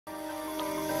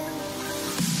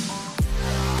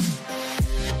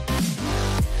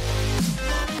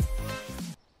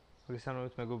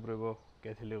მოგესალმებით მეგობრებო,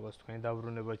 კეთილი იყოს თქვენი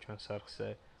დაბრუნება ჩვენს არხზე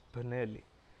ბნელი.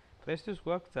 დღესთვის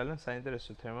გვაქვს ძალიან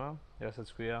საინტერესო თემა, რასაც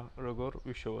ქვია როგორ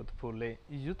ვიშოვოთ ფული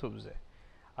YouTube-ზე.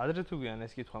 ადრე თუ გვიან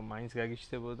ეს კითხვა მაინც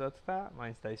გაგიჩნდებოდათ და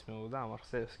მაინც დაისმენოდა ამ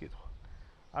არხზე ეს კითხვა.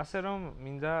 ასე რომ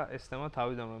მინდა ეს თემა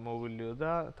თავიდანვე მოვილიო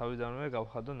და თავიდანვე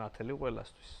გავხადო ნათელი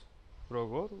ყველასთვის.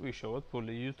 როგორ ვიშოვოთ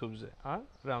ფული YouTube-ზე ან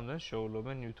რამდენ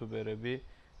შოულობენ YouTuberები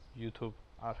YouTube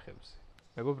არხებზე.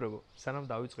 მეგობრებო, სანამ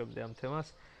დავიწყებდი ამ თემას,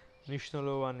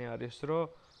 მნიშვნელოვანი არის, რომ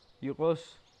იყოს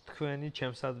თქვენი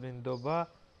ჩემსადმინდობა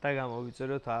და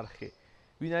გამოვიწეროთ არხი.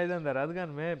 ვინაიდან და რადგან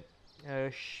მე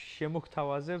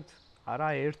შემოგთავაზებთ არა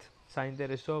ერთ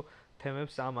საინტერესო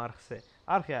თემებს ამ არხზე.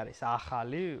 არხი არის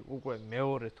ახალი, უკვე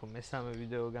მეორე თუ მესამე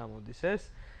ვიდეო გამოდის ეს,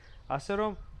 ასე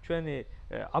რომ ჩვენი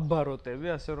აბაროტები,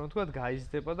 ასე რომ ვთქვათ,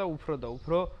 გაიზრდება და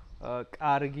უფრო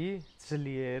კარგი,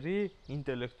 ძლიერი,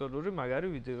 ინტელექტუალური მაგარი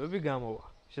ვიდეოები გამოვა.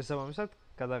 შესაბამისად,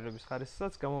 გადაღების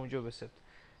ხარისხსაც გამომჯობესებთ.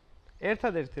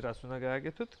 ერთადერთი რაც უნდა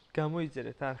გააკეთოთ,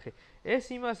 გამოიწერეთ არხი. ეს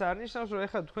იმას არ ნიშნავს, რომ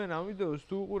ეხლა თქვენ ამ ვიდეოს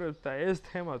თუ უყურებთ და ეს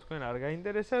თემა თქვენ არ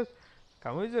გაინტერესებთ,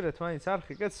 გამოიწერეთ მაინც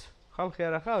არხი, კაც ხალხი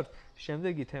არა ხართ,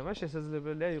 შემდეგი თემა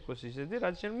შესაძლებელია იყოს ისეთი,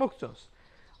 რაც შენ მოგწონს.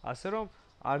 ასე რომ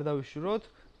არ დავიშუროთ,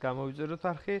 გამოიწეროთ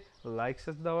არხი,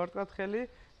 ლაიქსაც დავარტყათ ხელი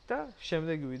და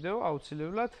შემდეგი ვიდეო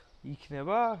აუცილებლად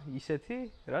იქნება ისეთი,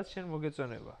 რაც შენ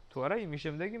მოგეწონება. თუ არა, იმის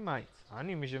შემდეგი მაინც. ან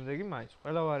იმის შემდეგი მაინც,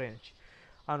 ყველა ვარიანტში.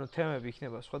 ანუ თემები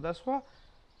იქნება სხვადასხვა.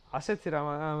 ასეთი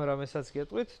რამესაც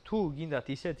გეტყვით, თუ გინდათ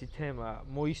ისეთი თემა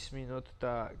მოისმინოთ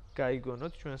და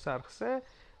გაიგონოთ ჩვენს არხზე,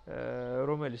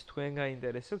 რომელიც თქვენ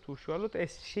გაინტერესებთ უშუალოდ,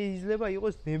 ეს შეიძლება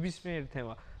იყოს ნებისმიერი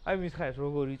თემა. აი მითხარით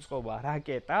როგორ იწყობა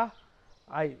რაკეტა,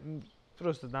 აი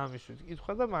просто დამისვით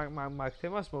კითხვა და მაგ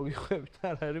თემას მოგიყვებით,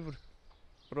 არ არის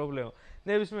პრობლემა.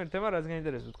 ნებისმიერ თემა რაც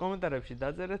გაინტერესებთ, კომენტარებში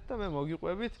დაწერეთ და მე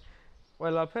მოგიყვებით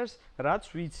ყველაფერს, რაც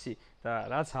ვიცი და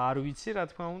რაც არ ვიცი, რა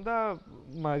თქმა უნდა,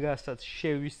 მაგასაც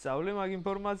შევისწავლე მაგ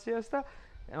ინფორმაციას და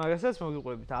მაგასაც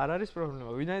მოგიყვებით. არ არის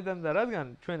პრობლემა. ვინაიდან და რადგან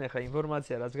ჩვენ ახლა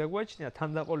ინფორმაცია რაც გაგვაჩნია,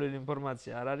 თანდაყოლილი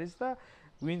ინფორმაცია არ არის და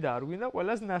გვინდა არ გვინდა,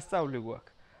 ყველას ნასწავლი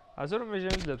გვაქვს. ასე რომ მე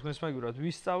შემიძლია თქვენს მაგივრად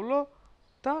ვისწავლო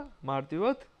და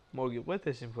მარტივად მოგიყვეთ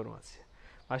ეს ინფორმაცია.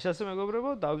 მაშასე მეგობრებო,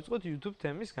 დავიწყოთ YouTube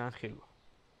თემის განხილვა.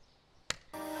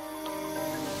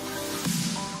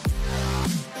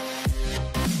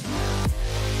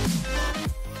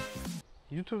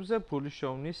 YouTube-ზე ფულის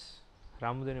შოვნის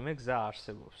რამდენიმე გზა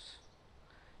არსებობს.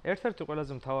 ერთ-ერთი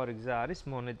ყველაზე მთავარი გზა არის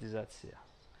მონეტიზაცია.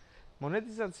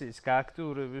 მონეტიზაციის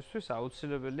გააქტიურებისთვის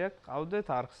აუცილებელია გყავდეთ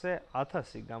არხზე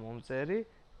 1000 გამომწერი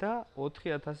და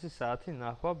 4000 საათი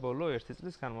ნახვა ბოლო 1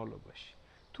 წლის განმავლობაში.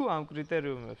 თუ ამ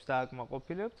კრიტერიუმებს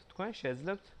დააკმაყოფილებთ, თქვენ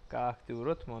შეძლებთ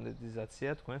გააქტიუროთ მონეტიზაცია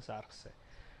თქვენს არხზე.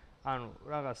 ანუ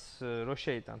რაღაც რო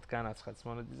შეიტანთ განაცხადს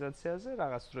მონეტიზაციაზე,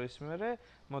 რაღაც დროის მერე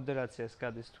მოდერაციას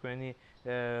გადის თქვენი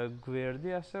გვერდი,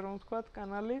 ასე რომ ვთქვათ,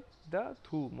 კანალი და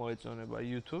თუ მოეწონება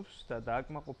YouTube-ს და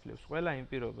დააკმაყოფილებს ყველა იმ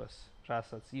პირობას,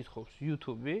 რასაც ითხოვს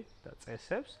YouTube და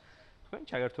წესებს, თქვენ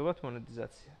ჩაგერთობათ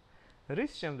მონეტიზაცია.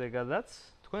 რის შემდეგაც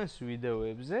თქვენს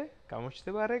ვიდეოებზე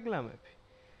გამოჩნდება რეკლამები.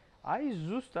 აი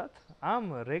ზუსტად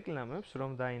ამ რეკლამებს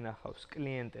რომ დაინახავს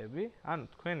კლიენტები, ანუ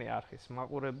თქვენი არხის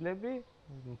მაყურებლები,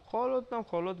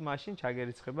 მხოლოდ მაშინ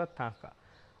ჩაგერიცხებათ თანხა.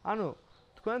 ანუ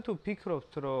თქვენ თუ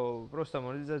ფიქრობთ, რომ პროსტა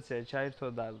მონეტიზაცია ჩაირთო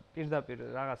და პირდაპირ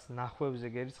რაღაც ნახვებზე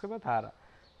გერიცხებათ, არა.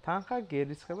 თანხა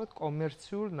გერიცხებათ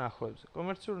კომერციულ ნახვებზე.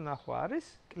 კომერციული ნახვა არის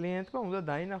კლიენტმა უნდა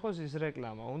დაინახოს ის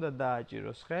რეკლამა, უნდა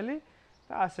დააჭიროს ხელი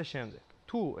და ასე შემდეგ.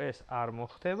 თუ ეს არ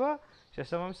მოხდება,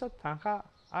 შესაბამისად თანხა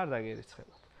არ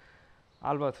დაგერიცხებათ.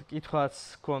 ალბათ კითხვაც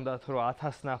გქონდათ, რომ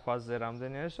 1000 ნახვაზე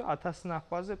რამდენი არის, 1000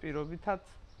 ნახვაზე პირობითად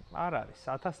არ არის.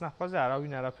 1000 ნახვაზე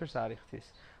არავინ არაფერს არ იხდის.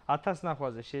 1000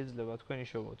 ნახვაზე შეიძლება თქვენ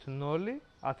იშოვოთ 0,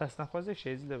 1000 ნახვაზე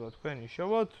შეიძლება თქვენ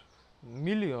იშოვოთ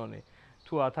მილიონი.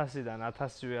 თუ 1000-დან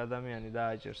 1000-ვე ადამიანი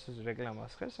დააჭერს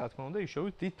რეკლამას ხელს, რა თქმა უნდა,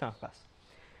 იშოვით დიდ თანხას.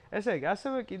 ესე იგი,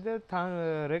 ასევე კიდე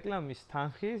რეკლამის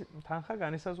თანხა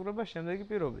განისაზღვრება შემდეგი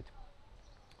პირობით.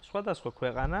 სხვადასხვა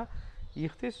ქვეყანა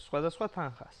იხდის სხვადასხვა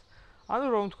თანხას. ანუ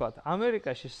რომ ვთქვათ,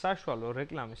 ამერიკაში საშუალო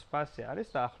რეკლამის ფასი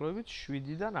არის დაახლოებით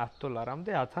 7-დან 10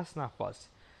 დოლარამდე 1000 ნახვაზე.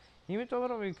 იმიტომ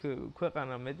რომ იქ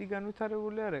ქვეყანა მეტი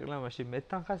განვითარებულია, რეკლამაში მეტ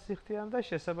თანხას იხდიან და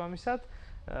შესაბამისად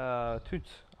თვით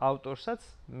ავტორსაც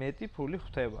მეტი ფული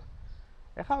ხვდება.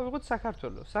 ეხლა ვიღოთ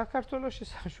საქართველოს. საქართველოში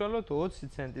საშუალოდ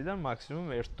 20 ცენტიდან მაქსიმუმ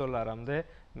 1 დოლარამდე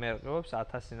მერყეობს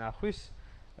 1000 ნახვის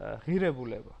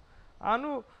ღირებულება.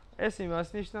 ანუ ეს იმას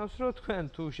ნიშნავს, რომ თქვენ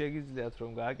თუ შეგიძლიათ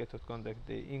რომ გააკეთოთ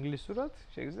კონტენტი ინგლისურად,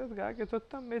 შეგიძლიათ გააკეთოთ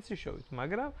და მეც იშოვით,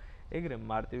 მაგრამ ეგრე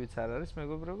მარტივიც არ არის,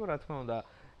 მეგობრებო, რა თქმა უნდა,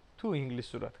 თუ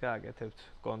ინგლისურად გააკეთებთ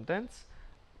კონტენტს,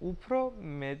 უფრო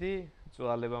მეტი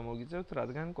წვალება მოგიწევთ,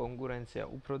 რადგან კონკურენცია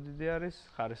უფრო დიდი არის,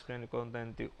 ხარისხიანი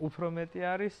კონტენტი უფრო მეტი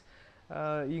არის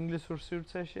ინგლისურ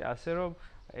სივრცეში, ასე რომ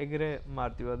ეგრე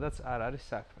მარტივადაც არ არის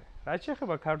საქმე. რაც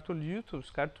შეეხება ქართულ YouTube-ს,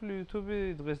 ქართული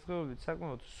YouTube დღესდღეობით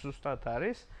საკმაოდ სუსტად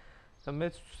არის და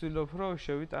მეც ვცდილობ, რომ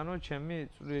შევიტანო ჩემი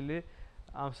წვლილი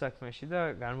ამ საქმეში და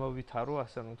განმოვითარო,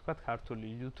 ასე რომ ვთქვათ, ქართული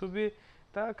YouTube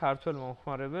და ქართულ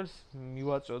მომხმარებელს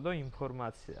მივაწოდო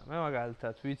ინფორმაცია. მე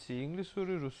მაგალითად ვიცი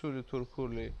ინგლისური, რუსული,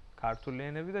 თურქული, ქართული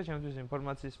ენები და ჩემთვის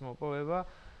ინფორმაციის მოპოვება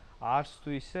არც თუ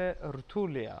ისე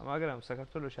რთულია, მაგრამ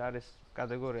საქართველოში არის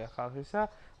კატეგორია ხალხისა,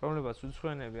 რომლებაც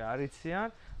უცხოენები არ იციან,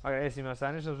 მაგრამ ეს იმას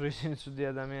ანიშნავს, რომ ისინი ცუდი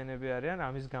ადამიანები არიან,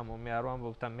 ამის გამო მე არ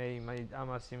ვამბობ და მე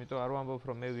ამას იმიტომ არ ვამბობ,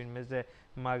 რომ მე ვინმეზე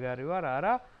მაგარი ვარ,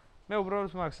 არა. მე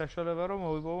უბრალოდ მაქვს საშუალება, რომ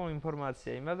მოვიპოვო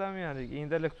ინფორმაცია. იმ ადამიანი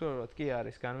ინტელექტუალურად კი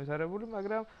არის განვითარებული,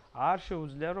 მაგრამ არ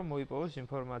შეუძლია, რომ მოიპოვოს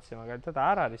ინფორმაცია. მაგალითად,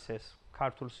 არ არის ეს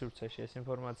ქართულ სივრცეში ეს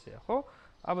ინფორმაცია, ხო?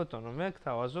 აბატონო, მე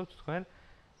გთავაზობთ თქვენ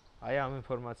აი ამ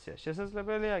ინფორმაციას.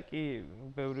 შესაძლებელია კი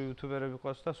ბევრი იუთუბერები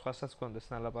ყავს და სხვასაც გქონდეს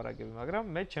ნალაპარაკები, მაგრამ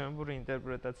მე ჩემური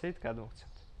ინტერპრეტაციით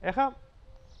გადმოგცემთ. ეხლა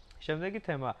შემდეგი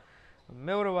თემა.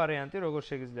 მეორე ვარიანტი, როგორ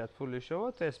შეგიძლიათ ფული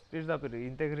შევოთ, ეს პირდაპირ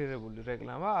ინტეგრირებული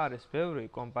რეკლამა არის ბევრი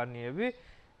კომპანიები,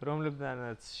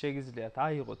 რომლებიდანაც შეგიძლიათ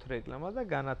აიღოთ რეკლამა და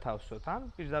განათავსოთ. ან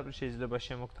პირდაპირ შეიძლება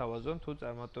შემოგთავაზონ თუ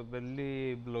წარმატებული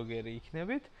ბლოგერი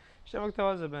იქნებით,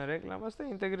 შემოგთავაზებენ რეკლამას და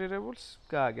ინტეგრირებულს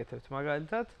გააკეთებთ.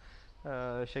 მაგალითად,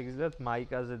 შეგიძლიათ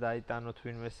მაიკაზე დაიტანოთ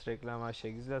ვინმეს რეკლამა,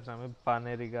 შეგიძლიათ რამე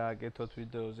ბანერი გააკეთოთ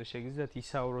ვიდეოზე, შეგიძლიათ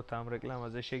ისაუბროთ ამ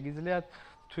რეკლამაზე, შეგიძლიათ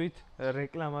თვით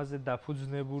რეკლამაზე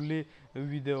დაფუძნებული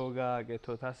ვიდეო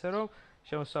გააკეთოთ, ასე რომ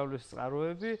შემოსავლის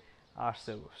წყაროები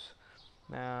არსებობს.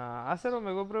 ასე რომ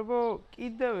მეგობრებო,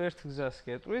 კიდევ ერთ გზას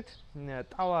გეტყვით,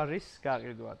 ტავარის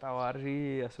გაყიდვა, ტავარი,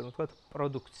 ასე რომ ვთქვათ,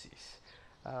 პროდუქციის.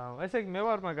 ესე იგი, მე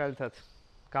ვარ მაგალითად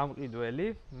გამყიდველი,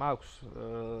 მაქვს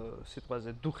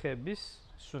სიტყვაზე დუხების,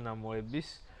 სუნამოების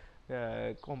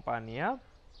კომპანია.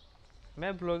 მე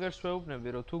ბლოგერს ვეუბნები,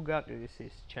 რომ თუ გაყიდის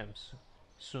ის ჩემს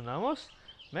სუნამოს,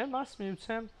 მე მას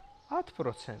მივცემ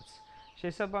 10%-ს.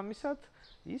 შესაბამისად,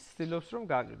 ის ცდილობს რომ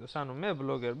გაყიდოს. ანუ მე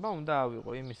ბლოგერმა უნდა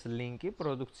ავიღო იმის ლინკი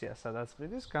პროდუქცია, სადაც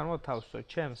ყიდის, გამოთავსო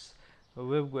ჩემს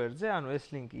ვებგვერდზე, ანუ ეს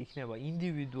ლინკი იქნება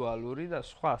ინდივიდუალური და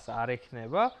სხვას არ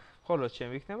ექნება, ხოლო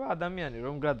ჩემი იქნება ადამიანი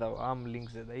რომ გადავა ამ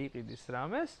ლინკზე და იყიდის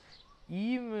რამეს,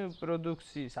 იმ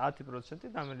პროდუქციის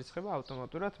 10% დამერიცხება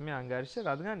ავტომატურად მე ანგარიშზე,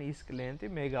 რადგან ის კლიენტი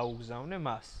მე გაუგზავნე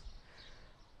მას.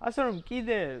 ასე რომ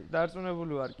კიდე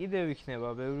დარწმუნებული ვარ, კიდე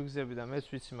ვიქნება ბევრი გზები და მეც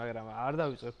ვიცი, მაგრამ არ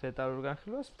დავიწყებ დეტალურ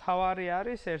განხილვას. მთავარი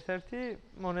არის ერთ-ერთი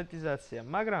მონეტიზაცია,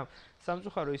 მაგრამ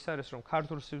სამწუხარო ის არის, რომ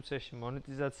ქართულ სივრცეში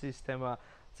მონეტიზაციის თემა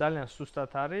ძალიან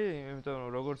სუსტად არის, იმიტომ რომ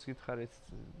როგორც გითხარით,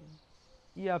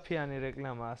 იაფიანი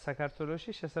რეკლამაა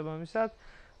საქართველოში, შესაბამისად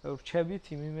ვრჩებით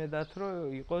იმ იმედად,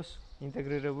 რომ იყოს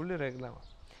ინტეგრირებული რეკლამა.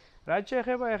 რაც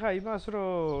შეეხება ეხა იმას,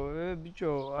 რომ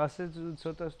ბიჭო, ასე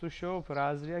ცოტას თუ შევობ, რა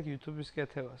აზრი აქვს YouTube-ის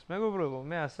კეთებას. მეგობრებო,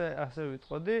 მე ასე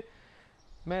ვიტყოდი,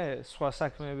 მე სხვა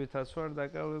საქმეებითაც ვარ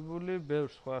დაკავებული,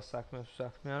 ბევრ სხვა საქმეს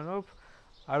ვსაქმიანობ.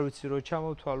 არ ვიცი რო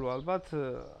ჩამოვთვალო ალბათ,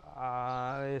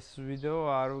 ეს ვიდეო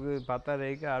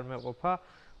ბატარეიკა არ მეყოფა,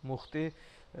 მუხტი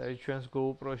ჩვენს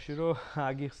GoPro-ში რომ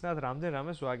აგიხსნათ რამდენ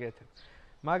რამეს ვაკეთებ.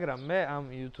 მაგრამ მე ამ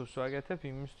YouTube-ს ვაკეთებ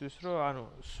იმისთვის, რომ ანუ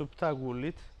სუფთა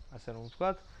გულით, ასე რომ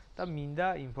ვთქვათ, და მინდა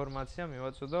ინფორმაცია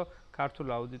მივაწოდო ქართულ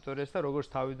აუდიტორიას და როგორც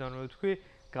თავიდანვე ვთქვი,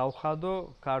 გავხადო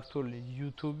ქართული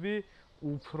YouTube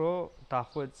უფრო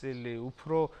დახვეწილი,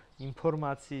 უფრო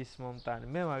ინფორმაციის მომტანი.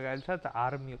 მე მაგალითად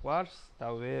არ მიყვარს და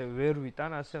ვერ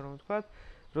ვიტან, ასე რომ ვთქვათ,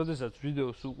 როდესაც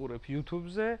ვიდეოს უყურებ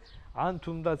YouTube-ზე, ან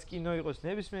თუნდაც კინო იყოს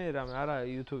ნებისმიერი რამე, არა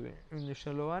YouTube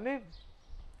მნიშვნელოვანი,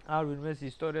 არ ვინმეს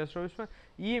ისტორიას რო ვისმენ,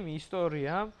 იმ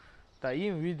ისტორიამ და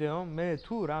იმ ვიდეომ მე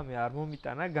თუ რამე არ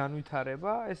მომიტანა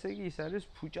განვითარება, ესე იგი ის არის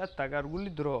ფუჭად დაკარგული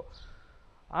დრო.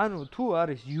 ანუ თუ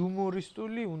არის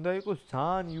იუმორისტული, უნდა იყოს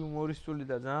ძალიან იუმორისტული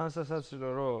და ძალიან სასაცილო,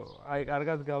 რომ აი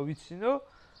კარგად გავიცინო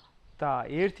და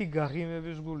ერთი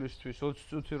გაღიმების გულისთვის 20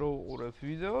 წუთი რო უყურებ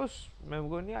ვიდეოს, მე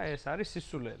მგონია ეს არის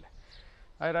სისულელე.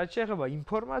 აი რაც შეეხება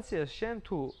ინფორმაციას, შენ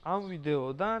თუ ამ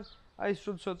ვიდეოდან აი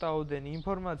სულ ცოტაოდენი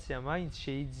ინფორმაცია მაინც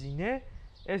შეიძინე,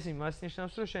 ეს იმას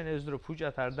ნიშნავს, რომ შენ ეს დრო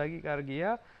ფუჭად არ დაგიკარგია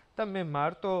და მე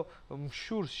მარტო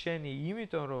მშურს შენი,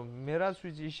 იმიტომ რომ მე რაც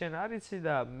ვიცი შენ არ იცი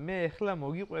და მე ეხლა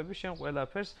მოგიყვები შენ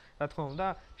ყველაფერს, რა თქმა უნდა,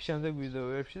 შემდეგ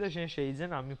ვიდეოებში და შენ შეიძენ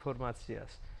ამ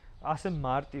ინფორმაციას. ასე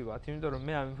მარტივად, იმიტომ რომ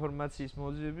მე ამ ინფორმაციის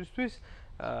მოძიებისთვის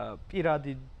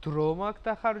პირადი დრო მაქვს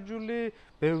დახარჯული,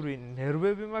 ბევრი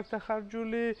ნერვები მაქვს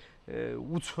დახარჯული,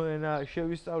 უცხოენა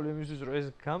შევისწავლე იმისთვის, რომ ეს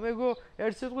გამეგო,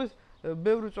 ერთ სიტყვით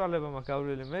ბევრი წვალება მაქვს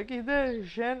გავლილი მე კიდე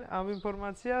შენ ამ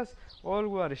ინფორმაციას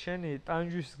ყოველგვარი შენი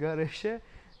ტანჯვის გარეშე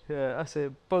ასე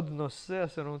პოდნოსზე,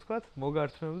 ასე რომ ვთქვათ,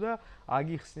 მოგართმევ და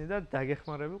აგიხსნი და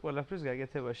დაგეხმარები ყველაფრის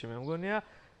გაკეთებაში. მე მგონია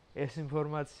ეს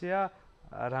ინფორმაცია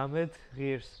რამედ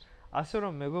ღირს. ასე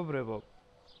რომ მეგობრებო,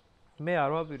 მე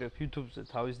არ ვაპირებ YouTube-ზე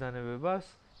თავის დანებებას,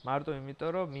 მარტო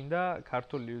იმიტომ რომ მინდა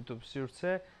ქართული YouTube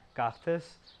სივრცე გახდეს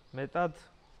მეტად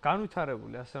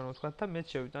განვითარებული, ასე რომ ვთქვათ და მეც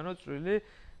შევიტანო წვლილი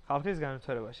ხალხის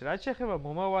განვითარებაში. რაც შეეხება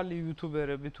მომავალი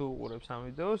იუთუბერები თუ უყურებს ამ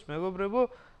ვიდეოს, მეგობრებო,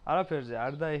 არაფერზე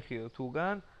არ დაიხიოთ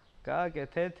უგან,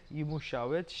 გააკეთეთ,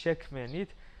 იმუშავეთ, შექმენით.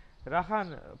 რახან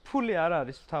ფული არ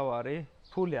არის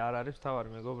მთავარი,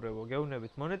 მეგობრებო,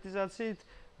 გეუბნებით მონეტიზაციით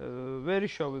ვერ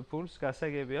იშოვი ფულს,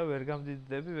 გასაგებია, ვერ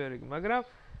გამდიდდები, ვერ იქ, მაგრამ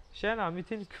შენ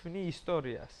ამითინ ქმნი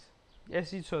ისტორიას. ეს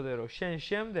იცოდე რომ შენ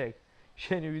შემდეგ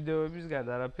შენი ვიდეოების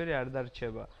გარდა არაფერი არ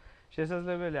დარჩება.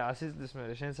 შესაძლებელია 100 წლის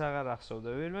მერე შენც აღარ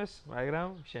ახსოვდე ვირმეს, მაგრამ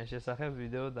შენ შესახებ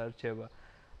ვიდეო დარჩება.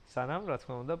 სანამ რა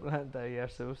თქმა უნდა პლანეტა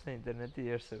იარსებობს და ინტერნეტი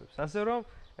იარსებობს. ასე რომ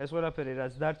ეს ყველაფერი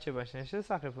რაც დარჩება შენ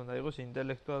შესახებ უნდა იყოს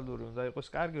ინტელექტუალური, უნდა იყოს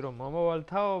კარგი, რომ მომავალ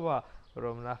თაობა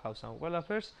რომ ნახავს ამ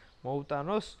ყველაფერს,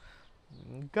 მოუტანოს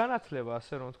განათლება,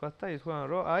 ასე რომ ვთქვათ და ითქვან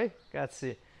რომ აი,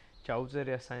 კაცი,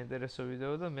 ჩაუწერია საინტერესო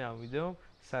ვიდეო და მე ამ ვიდეომ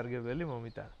სარგებელი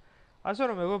მომიტანა. ასე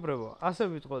რომ მეგობრებო, ასე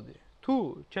ვიტყოდი. თუ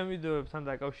ჩემ ვიდეოებთან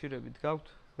დაკავშირებით გაქვთ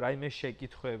რაიმე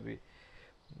შეკითხვები,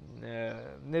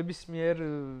 ნებისმიერ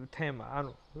თემა,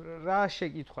 ანუ რა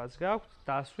შეკითხვაც გაქვთ,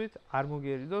 დასვით, არ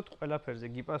მოგერიდოთ, ყველაფერზე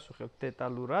გიპასუხებთ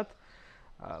დეტალურად,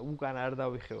 უკან არ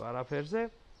დავიხევ არაფერზე.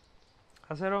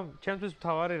 ასე რომ, ჩემთვის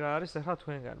მთავარი რა არის ახლა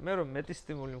თქვენგან. მე რომ მეტი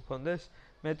სტიმული მქონდეს,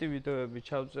 მეტი ვიდეოები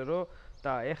ჩავწერო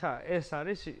და ახლა ეს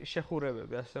არის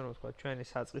შეხურებები, ასე რომ ვთქვა, ჩვენი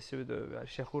საწყისი ვიდეოები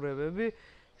არის შეხურებები.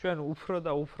 ჩვენ უფრო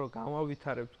და უფრო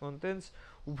გამავითარებთ კონტენტს,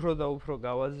 უფრო და უფრო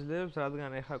გავაძლიერებთ,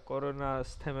 რადგან ახლა კორონას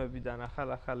თემებიდან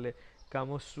ახალ-ახალი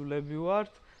გამოსულები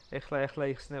ვართ. ეხლა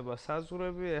იხსნება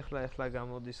საზღვრები, ეხლა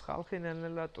გამოდის ხალხი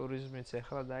ნელ-ნელა, ტურიზმიც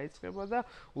ეხლა დაიწყება და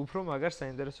უფრო მაგარ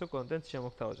საინტერესო კონტენტს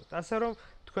შემოგთავაზებთ. ასე რომ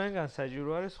თქვენგან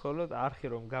საჭირო არის მხოლოდ არხი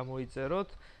რომ გამოიწეროთ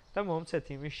და მომცეთ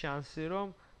იმის შანსი რომ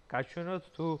გაჩვენოთ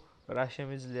თუ რა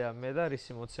შემიძლია მე და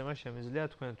რისი მოცემა შემიძლია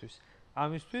თქვენთვის.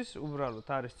 ამისთვის უბრალოდ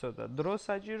არის ცოტა დრო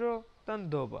საჭირო და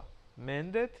ნდობა.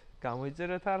 მენდეთ,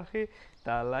 გამოიწერეთ არხი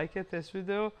და ლაიქეთ ეს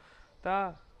ვიდეო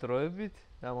და დროებით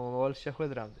და მომავალ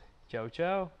შეხვედრამდე. Ciao,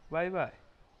 ciao, bye bye.